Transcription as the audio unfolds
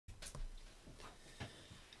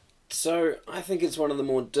So, I think it's one of the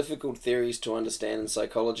more difficult theories to understand in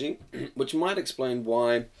psychology, which might explain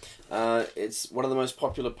why it's one of the most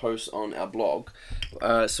popular posts on our blog.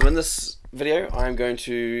 So in this video, I'm going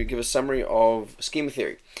to give a summary of schema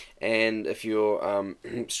theory. And if you're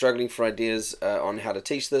struggling for ideas on how to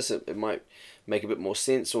teach this, it might make a bit more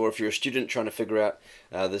sense. Or if you're a student trying to figure out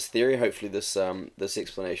this theory, hopefully this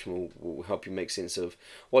explanation will help you make sense of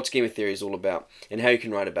what schema theory is all about and how you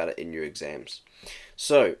can write about it in your exams.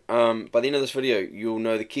 So, by the end of this video, you'll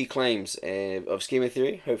know the key claims of schema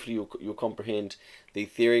theory. Hopefully you'll comprehend the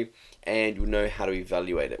theory and you'll know how to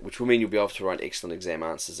evaluate it, which will mean you'll be able to write excellent exam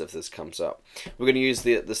answers if this comes up. We're going to use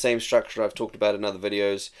the same structure I've talked about in other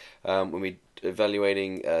videos when we're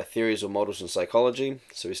evaluating theories or models in psychology.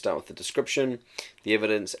 So we start with the description, the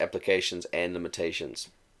evidence, applications, and limitations.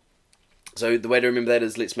 So the way to remember that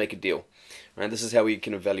is let's make a deal. Right? This is how we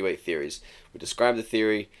can evaluate theories. We describe the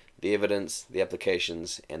theory, the evidence, the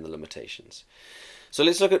applications, and the limitations. So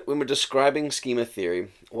let's look at, when we're describing schema theory,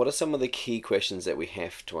 what are some of the key questions that we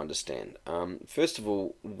have to understand? First of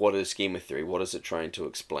all, what is schema theory? What is it trying to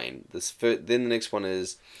explain? Then the next one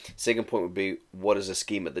is, second point would be, what is a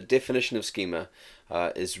schema? The definition of schema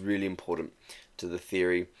is really important to the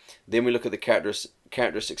theory. Then we look at the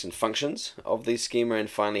characteristics and functions of these schema, and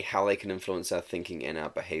finally how they can influence our thinking and our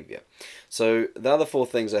behavior. So the other four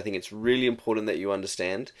things I think it's really important that you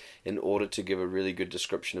understand in order to give a really good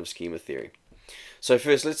description of schema theory. So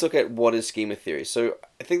first, let's look at what is schema theory. So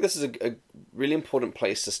I think this is a really important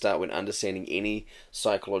place to start when understanding any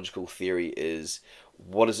psychological theory is,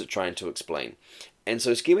 what is it trying to explain? And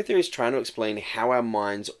so schema theory is trying to explain how our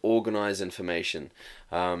minds organize information,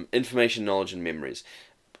 knowledge, and memories.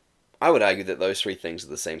 I would argue that those three things are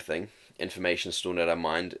the same thing. Information stored in our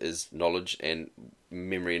mind is knowledge, and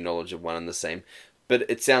memory and knowledge are one and the same. But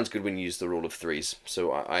it sounds good when you use the rule of threes,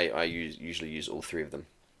 so I usually use all three of them.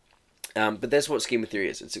 But that's what schema theory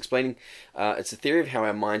is. It's explaining, it's a theory of how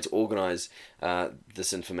our minds organize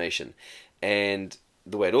this information. And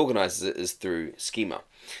the way it organizes it is through schema.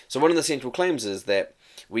 So one of the central claims is that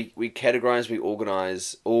we categorize, we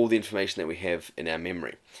organize all the information that we have in our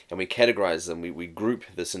memory. And we categorize them, we group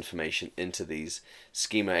this information into these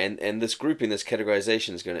schema. And this grouping, this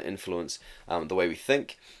categorization is going to influence the way we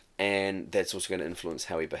think, and that's also going to influence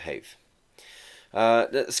how we behave.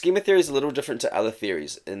 Schema theory is a little different to other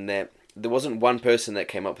theories in that there wasn't one person that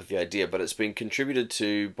came up with the idea, but it's been contributed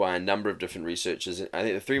to by a number of different researchers. I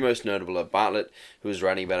think the three most notable are Bartlett, who was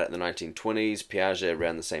writing about it in the 1920s, Piaget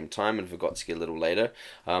around the same time, and Vygotsky a little later.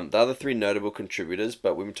 The other three notable contributors,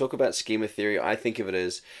 but when we talk about schema theory, I think of it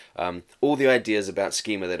as all the ideas about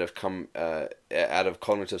schema that have come out of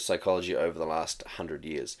cognitive psychology over the last 100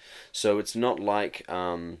 years. So it's not like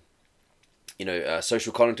social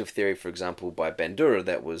cognitive theory, for example, by Bandura,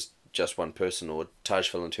 that was just one person, or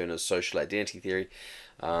Tajfel and Turner's social identity theory,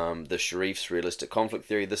 the Sharif's realistic conflict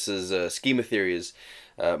theory. This is schema theory is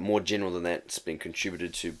more general than that. It's been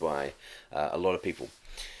contributed to by a lot of people.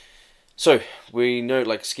 So we know,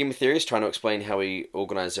 like, schema theory is trying to explain how we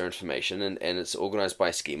organize our information, and it's organized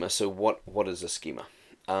by schema. So what is a schema?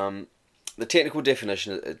 The technical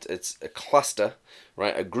definition, it's a cluster,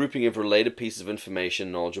 right? A grouping of related pieces of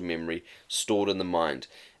information, knowledge, or memory stored in the mind.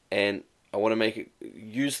 And I want to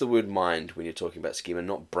use the word mind when you're talking about schema,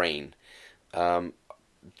 not brain.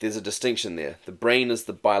 There's a distinction there. The brain is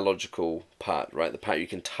the biological part, right? The part you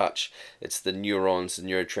can touch. It's the neurons, the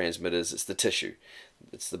neurotransmitters. It's the tissue.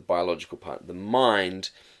 It's the biological part. The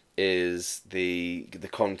mind is the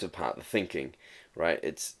cognitive part, the thinking, right?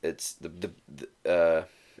 It's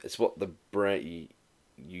what the brain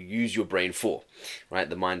you use your brain for, right?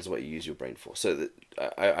 The mind is what you use your brain for. So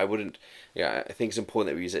I think it's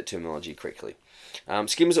important that we use that terminology correctly.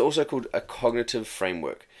 Schemas are also called a cognitive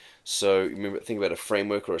framework. So remember, think about a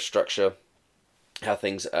framework or a structure, how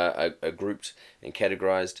things are grouped and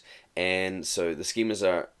categorized. And so the schemas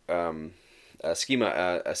are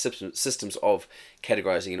systems of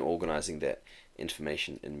categorizing and organizing that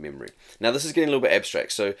information in memory. Now this is getting a little bit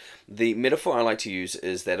abstract, so the metaphor I like to use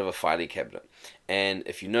is that of a filing cabinet. And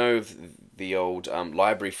if you know the old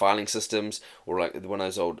library filing systems, or like one of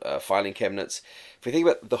those old filing cabinets, if we think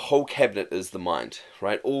about the whole cabinet is the mind,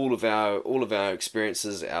 right? All of our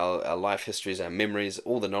experiences, our life histories, our memories,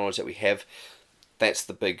 all the knowledge that we have, that's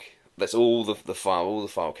all the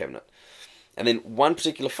file cabinet. And then one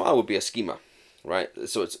particular file would be a schema. Right,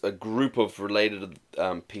 so it's a group of related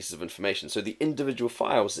pieces of information. So the individual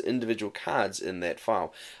files, the individual cards in that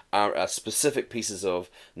file are specific pieces of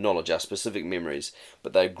knowledge, are specific memories,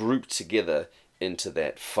 but they're grouped together into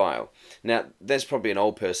that file. Now, that's probably an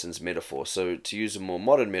old person's metaphor. So to use a more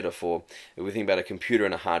modern metaphor, if we think about a computer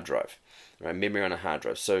and a hard drive, right? Memory on a hard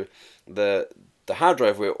drive. So the hard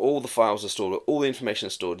drive where all the files are stored, where all the information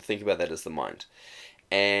is stored, think about that as the mind.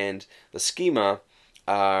 And the schema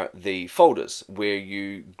are the folders where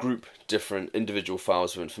you group different individual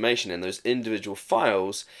files of information, and those individual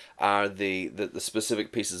files are the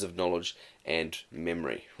specific pieces of knowledge and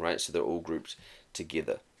memory, right? So they're all grouped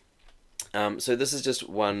together. So this is just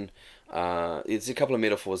one, it's a couple of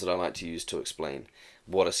metaphors that I like to use to explain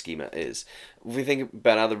what a schema is. If we think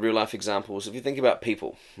about other real life examples, if you think about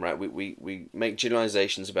people, right, we make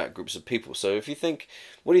generalizations about groups of people. So if you think,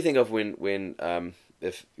 what do you think of when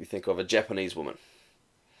if you think of a Japanese woman?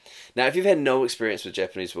 Now, if you've had no experience with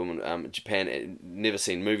Japanese women, Japan, never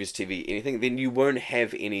seen movies, TV, anything, then you won't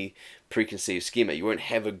have any preconceived schema. You won't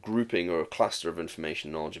have a grouping or a cluster of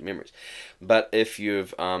information, knowledge, and memories. But if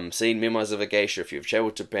you've seen Memoirs of a Geisha, if you've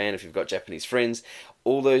traveled to Japan, if you've got Japanese friends,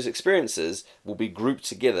 all those experiences will be grouped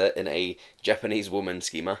together in a Japanese woman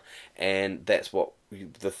schema, and that's what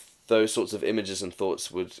those sorts of images and thoughts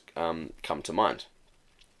would come to mind.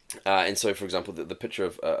 And so, for example, the picture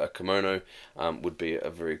of a kimono would be a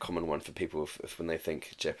very common one for people if when they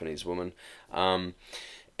think Japanese woman.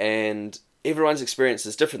 And everyone's experience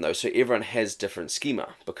is different, though, so everyone has different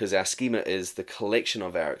schema, because our schema is the collection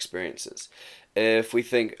of our experiences. If we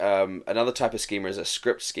think another type of schema is a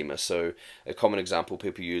script schema, so a common example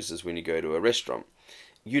people use is when you go to a restaurant.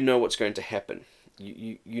 You know what's going to happen.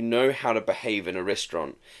 You know how to behave in a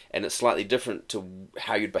restaurant, and it's slightly different to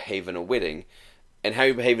how you'd behave in a wedding. And how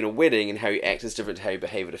you behave in a wedding and how you act is different to how you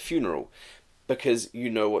behave at a funeral, because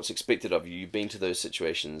you know what's expected of you. You've been to those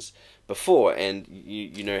situations before, and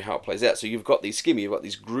you know how it plays out. So you've got these schema, you've got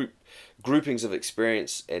these groupings of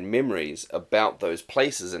experience and memories about those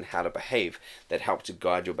places and how to behave that help to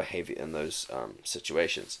guide your behavior in those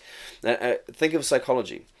situations. Now, think of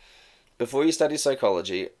psychology. Before you studied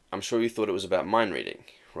psychology, I'm sure you thought it was about mind reading,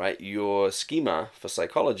 right? Your schema for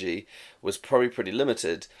psychology was probably pretty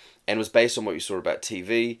limited, and was based on what you saw about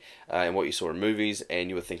TV and what you saw in movies, and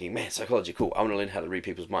you were thinking, man, psychology, cool, I want to learn how to read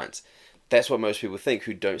people's minds. That's what most people think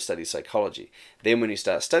who don't study psychology. Then when you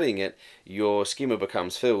start studying it, your schema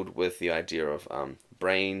becomes filled with the idea of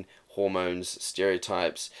brain, hormones,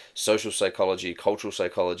 stereotypes, social psychology, cultural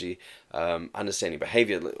psychology, understanding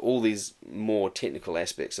behavior, all these more technical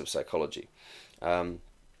aspects of psychology.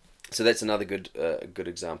 So that's another good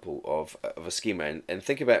example of a schema, and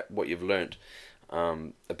think about what you've learned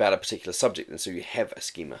about a particular subject, and so you have a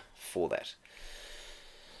schema for that.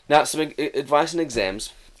 Now, some advice in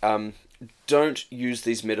exams: don't use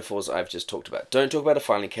these metaphors I've just talked about. Don't talk about a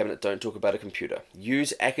filing cabinet. Don't talk about a computer.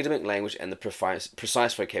 Use academic language and the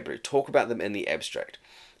precise vocabulary. Talk about them in the abstract.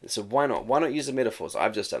 And so why not? Why not use the metaphors?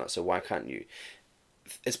 I've just done it, so why can't you?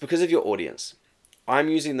 It's because of your audience. I'm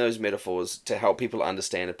using those metaphors to help people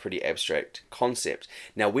understand a pretty abstract concept.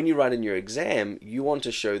 Now, when you write in your exam, you want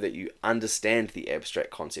to show that you understand the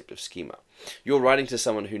abstract concept of schema. You're writing to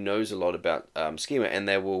someone who knows a lot about schema, and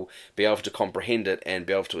they will be able to comprehend it and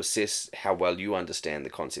be able to assess how well you understand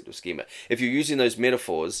the concept of schema. If you're using those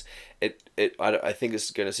metaphors, I think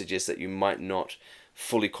it's going to suggest that you might not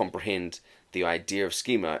fully comprehend the idea of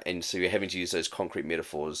schema, and so you're having to use those concrete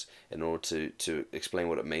metaphors in order to explain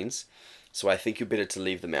what it means. So I think you're better to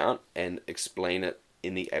leave them out and explain it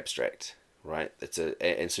in the abstract, right?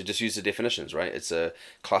 And so just use the definitions, right? It's a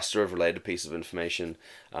cluster of related pieces of information,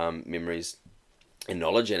 memories, and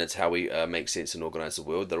knowledge, and it's how we make sense and organize the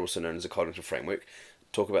world. They're also known as a cognitive framework.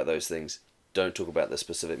 Talk about those things. Don't talk about the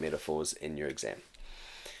specific metaphors in your exam.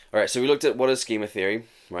 All right, so we looked at what is schema theory,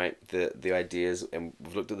 right? The ideas, and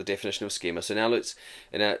we've looked at the definition of schema. So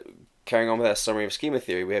now carrying on with our summary of schema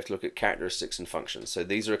theory, we have to look at characteristics and functions. So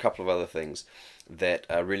these are a couple of other things that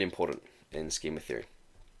are really important in schema theory.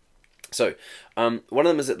 So one of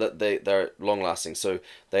them is that they're long-lasting. So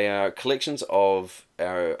they are collections of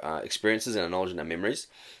our experiences and our knowledge and our memories,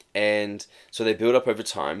 and so they build up over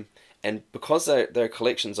time. And because they're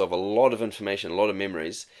collections of a lot of information, a lot of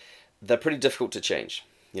memories, they're pretty difficult to change.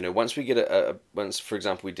 You know, once we get once, for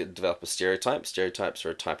example, we did develop a stereotype. Stereotypes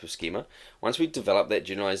are a type of schema. Once we develop that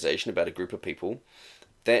generalization about a group of people,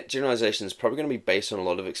 that generalization is probably going to be based on a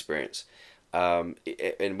lot of experience. And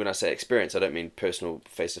when I say experience, I don't mean personal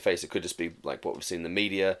face-to-face. It could just be like what we've seen in the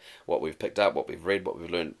media, what we've picked up, what we've read, what we've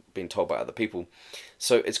learned, been told by other people.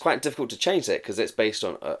 So it's quite difficult to change that, because that's based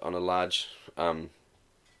on a large,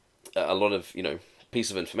 a lot of, piece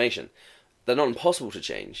of information. They're not impossible to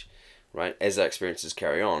change, right? As our experiences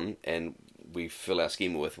carry on and we fill our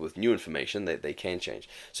schema with new information, they can change.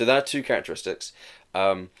 So there are two characteristics.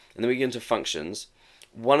 And then we get into functions.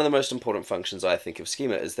 one of the most important functions I think of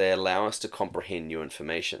schema is they allow us to comprehend new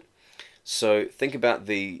information. So think about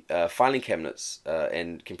the filing cabinets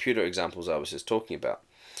and computer examples I was just talking about,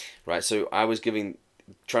 right? So I was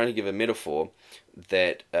trying to give a metaphor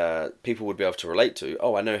that people would be able to relate to.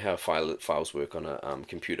 Oh, I know how files work on a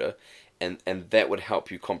computer, and that would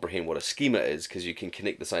help you comprehend what a schema is, because you can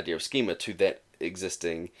connect this idea of schema to that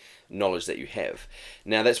existing knowledge that you have.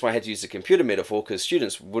 Now that's why I had to use the computer metaphor, because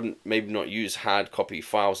students wouldn't maybe not use hard copy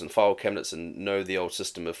files and file cabinets and know the old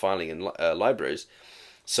system of filing in libraries.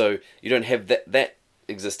 So you don't have that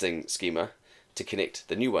existing schema to connect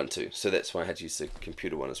the new one to. So that's why I had to use the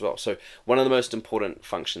computer one as well. So one of the most important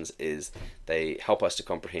functions is they help us to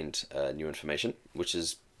comprehend new information, which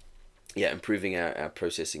is improving our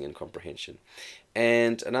processing and comprehension.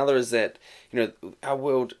 And another is that, our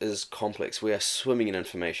world is complex. We are swimming in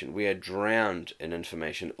information. We are drowned in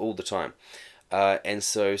information all the time. And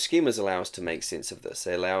so schemas allow us to make sense of this.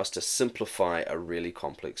 They allow us to simplify a really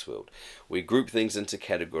complex world. We group things into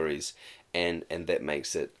categories, and that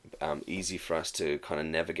makes it easy for us to kind of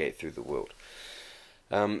navigate through the world.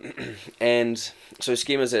 And so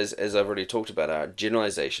schemas, as I've already talked about, are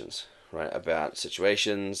generalizations, right, about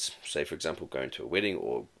situations, say for example going to a wedding,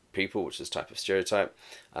 or people, which is a type of stereotype,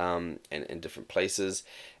 and in different places.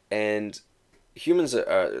 And humans are,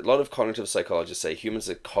 a lot of cognitive psychologists say humans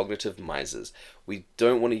are cognitive misers. We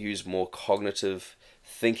don't want to use more cognitive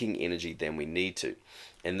thinking energy than we need to,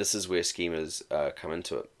 and this is where schemas come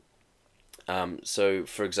into it. So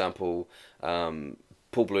for example,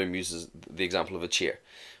 Paul Bloom uses the example of a chair,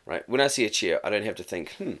 right? When I see a chair, I don't have to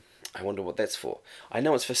think, I wonder what that's for. I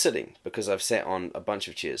know it's for sitting, because I've sat on a bunch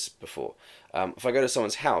of chairs before. If I go to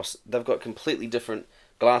someone's house, they've got completely different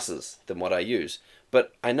glasses than what I use,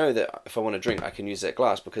 but I know that if I want to drink, I can use that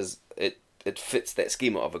glass because it fits that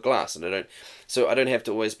schema of a glass, and I don't have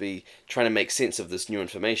to always be trying to make sense of this new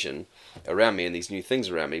information around me and these new things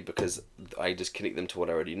around me, because I just connect them to what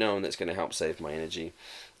I already know, and that's going to help save my energy.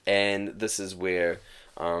 And this is where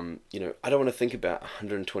I don't want to think about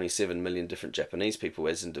 127 million different Japanese people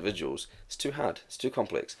as individuals. It's too hard. It's too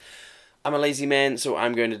complex. I'm a lazy man, so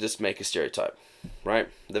I'm going to just make a stereotype, right?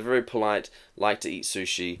 They're very polite, like to eat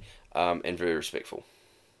sushi, and very respectful.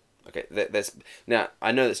 Okay, that's now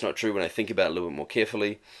I know that's not true when I think about it a little bit more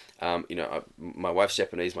carefully. My wife's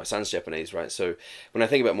Japanese, my son's Japanese, right? So when I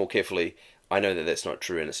think about it more carefully, I know that that's not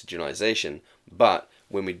true, and it's a generalization. But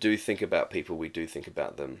when we do think about people, we do think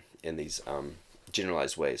about them in these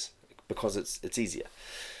generalized ways, because it's easier.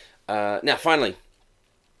 Now, finally,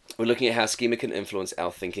 we're looking at how schema can influence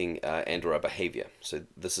our thinking and or our behavior. So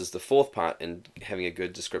this is the fourth part in having a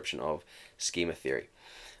good description of schema theory.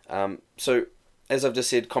 So as I've just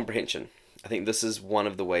said, comprehension. I think this is one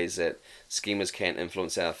of the ways that schemas can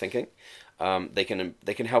influence our thinking. They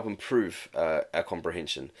can help improve our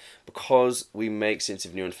comprehension, because we make sense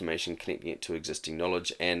of new information, connecting it to existing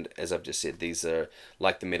knowledge. And as I've just said, these are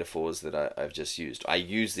like the metaphors that I've just used. I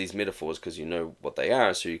use these metaphors because you know what they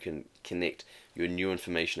are, so you can connect your new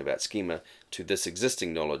information about schema to this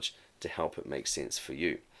existing knowledge to help it make sense for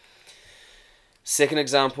you. Second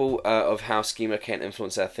example of how schema can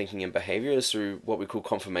influence our thinking and behavior is through what we call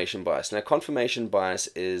confirmation bias. Now, confirmation bias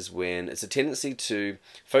is when it's a tendency to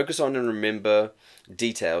focus on and remember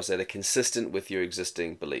details that are consistent with your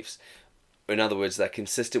existing beliefs. In other words, they're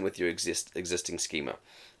consistent with your existing schema.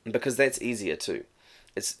 And because that's easier too.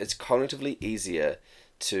 It's cognitively easier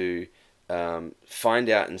to find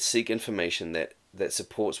out and seek information that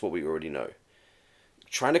supports what we already know.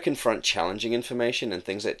 Trying to confront challenging information and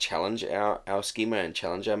things that challenge our schema and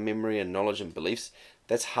challenge our memory and knowledge and beliefs,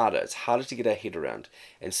 that's harder. It's harder to get our head around.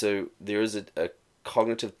 And so there is a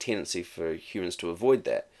cognitive tendency for humans to avoid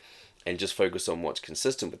that and just focus on what's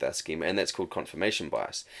consistent with our schema, and that's called confirmation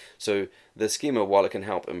bias. So the schema, while it can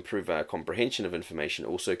help improve our comprehension of information,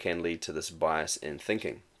 also can lead to this bias in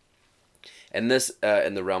thinking. And this,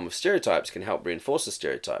 in the realm of stereotypes, can help reinforce a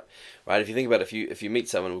stereotype, right? If you think about it, if you meet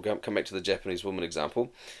someone, we'll come back to the Japanese woman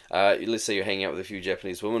example. Let's say you're hanging out with a few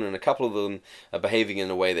Japanese women, and a couple of them are behaving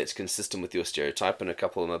in a way that's consistent with your stereotype, and a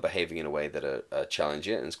couple of them are behaving in a way that are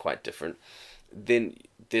challenging and is quite different. Then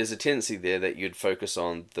there's a tendency there that you'd focus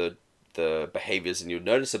on the behaviors, and you'd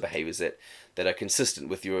notice the behaviors that are consistent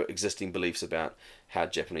with your existing beliefs about how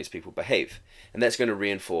Japanese people behave, and that's going to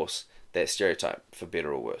reinforce that stereotype for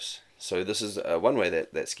better or worse. So this is one way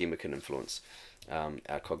that schema can influence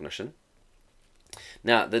our cognition.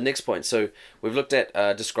 Now, the next point. So we've looked at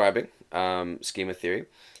describing schema theory.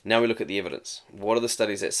 Now we look at the evidence. What are the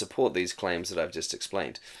studies that support these claims that I've just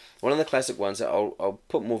explained? One of the classic ones, I'll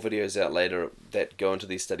put more videos out later that go into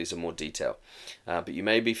these studies in more detail. But you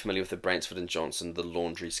may be familiar with the Bransford and Johnson, the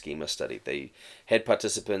laundry schema study. They had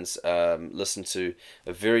participants listen to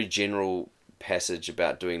a very general passage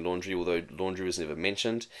about doing laundry, although laundry was never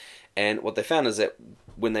mentioned. And what they found is that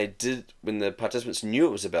when the participants knew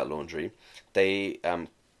it was about laundry, they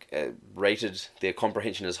rated their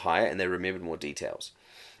comprehension as higher and they remembered more details.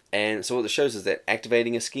 And so what this shows is that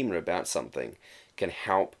activating a schema about something can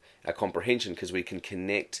help our comprehension, because we can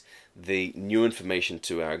connect the new information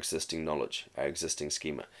to our existing knowledge, our existing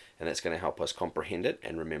schema, and that's going to help us comprehend it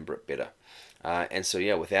and remember it better. And so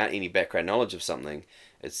yeah, without any background knowledge of something,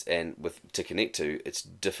 to connect to, it's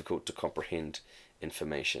difficult to comprehend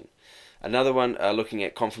information. Another one looking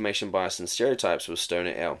at confirmation bias and stereotypes was Stone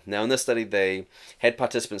et al. Now in this study they had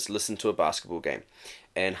participants listen to a basketball game,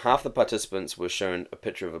 and half the participants were shown a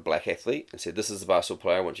picture of a black athlete and said, "This is the basketball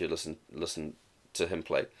player, I want you to listen to him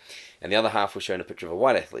play." And the other half were shown a picture of a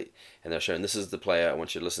white athlete and they were shown, "This is the player, I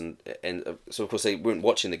want you to listen." And so of course they weren't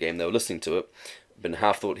watching the game, they were listening to it, but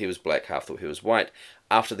half thought he was black, half thought he was white.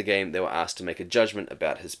 After the game they were asked to make a judgment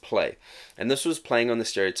about his play, and this was playing on the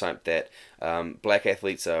stereotype that black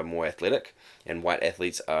athletes are more athletic and white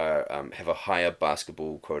athletes are have a higher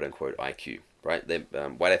basketball quote-unquote IQ, right?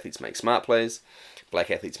 White athletes make smart plays,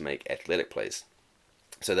 black athletes make athletic plays.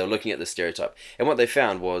 So they were looking at the stereotype, and what they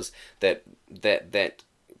found was that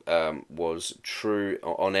was true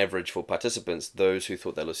on average for participants. Those who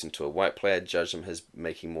thought they listened to a white player judged them as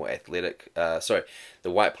making more athletic. The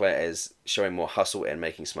white player as showing more hustle and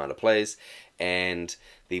making smarter plays, and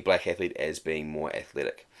the black athlete as being more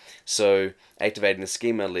athletic. So activating the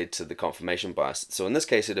schema led to the confirmation bias. So in this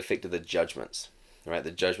case, it affected the judgments, right?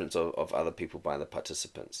 The judgments of other people by the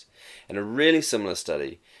participants. And a really similar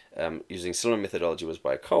study using similar methodology was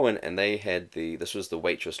by Cohen, and they had this was the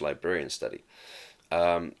waitress librarian study.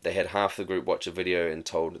 They had half the group watch a video and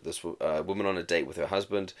told this woman on a date with her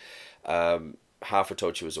husband. Half were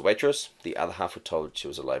told she was a waitress, the other half were told she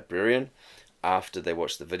was a librarian. After they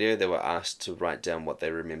watched the video, they were asked to write down what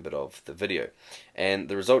they remembered of the video. And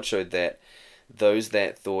the results showed that those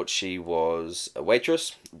that thought she was a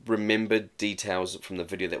waitress remembered details from the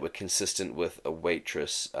video that were consistent with a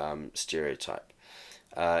waitress stereotype.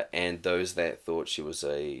 And those that thought she was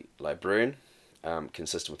a librarian,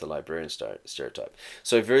 consistent with the librarian stereotype.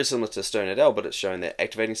 So very similar to Stone et al., but it's showing that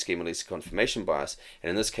activating schema leads to confirmation bias,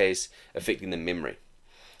 and in this case, affecting the memory.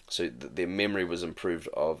 So their memory was improved.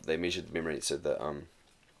 They measured the memory, so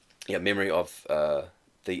the memory of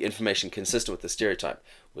the information consistent with the stereotype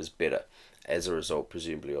was better as a result,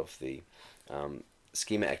 presumably, of the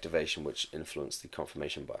schema activation, which influenced the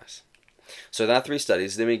confirmation bias. So there are three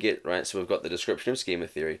studies. Then we get, right, so we've got the description of schema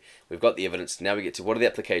theory, we've got the evidence, now we get to what are the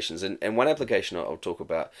applications. And one application I'll talk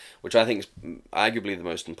about, which I think is arguably the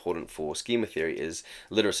most important for schema theory, is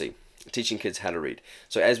literacy, teaching kids how to read.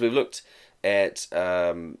 So as we've looked at,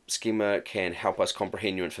 schema can help us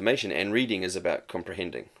comprehend new information, and reading is about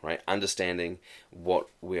comprehending, right, understanding what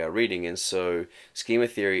we are reading. And so schema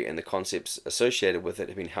theory and the concepts associated with it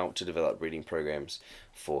have been helped to develop reading programs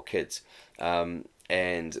for kids.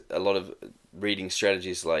 And a lot of reading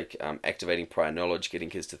strategies like activating prior knowledge, getting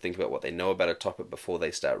kids to think about what they know about a topic before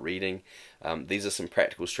they start reading. These are some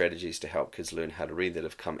practical strategies to help kids learn how to read that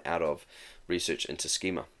have come out of research into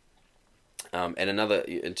schema. And another,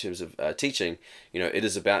 in terms of teaching, it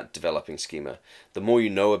is about developing schema. The more you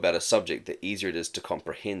know about a subject, the easier it is to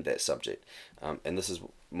comprehend that subject. And this is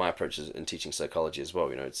my approach in teaching psychology as well.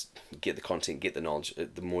 It's get the content, get the knowledge.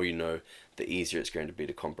 The more you know, the easier it's going to be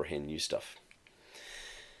to comprehend new stuff.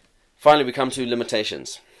 Finally, we come to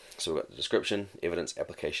limitations. So we've got the description, evidence,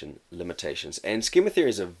 application, limitations. And schema theory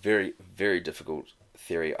is a very, very difficult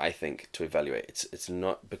theory, I think, to evaluate. It's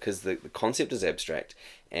not, because the concept is abstract,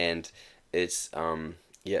 and it's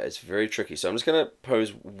it's very tricky. So I'm just going to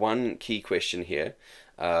pose one key question here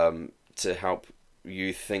to help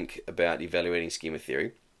you think about evaluating schema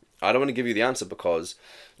theory. I don't want to give you the answer, because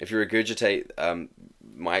if you regurgitate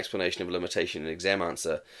my explanation of a limitation in an exam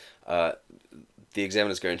answer, the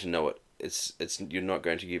examiner is going to know it. You're not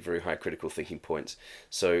going to get very high critical thinking points.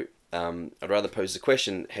 So I'd rather pose the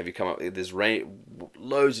question, have you come up with, there's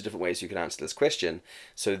loads of different ways you can answer this question,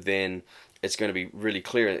 so then it's going to be really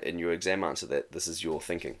clear in your exam answer that this is your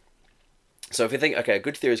thinking. So if you think, okay, a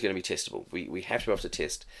good theory is going to be testable, we have to be able to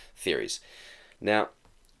test theories. Now,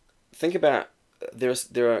 think about, there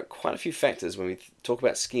are quite a few factors when we talk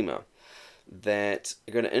about schema that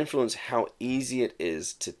are going to influence how easy it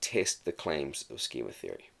is to test the claims of schema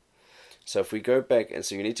theory. So if we go back, and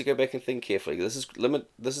so you need to go back and think carefully. This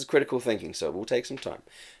is critical thinking, so it will take some time.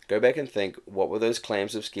 Go back and think, what were those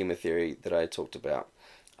claims of schema theory that I talked about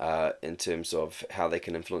in terms of how they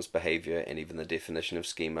can influence behavior and even the definition of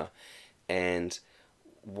schema, and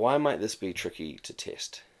why might this be tricky to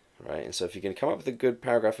test, right? And so if you can come up with a good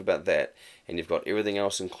paragraph about that, and you've got everything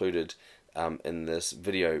else included in this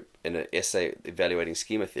video in an essay evaluating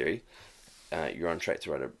schema theory, you're on track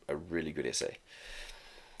to write a really good essay.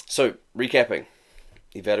 So, recapping,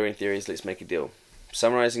 evaluating theories, let's make a deal.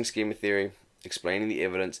 Summarizing schema theory, explaining the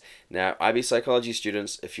evidence. Now, IB psychology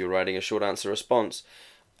students, if you're writing a short answer response,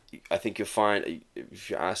 I think you'll find, if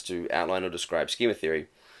you're asked to outline or describe schema theory,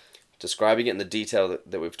 describing it in the detail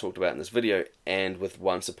that we've talked about in this video, and with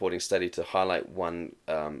one supporting study to highlight one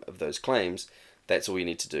of those claims, that's all you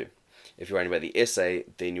need to do. If you're writing about the essay,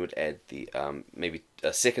 then you would add the maybe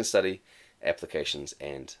a second study, applications,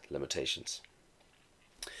 and limitations.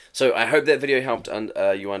 So I hope that video helped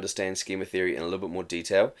you understand schema theory in a little bit more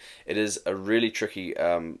detail. It is a really tricky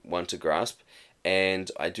one to grasp,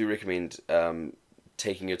 and I do recommend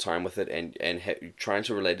taking your time with it and trying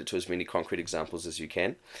to relate it to as many concrete examples as you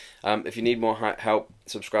can. If you need more help,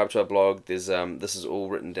 subscribe to our blog. There's this is all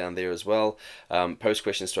written down there as well. Post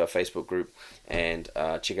questions to our Facebook group, and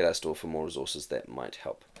check out our store for more resources that might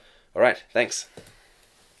help. All right, thanks.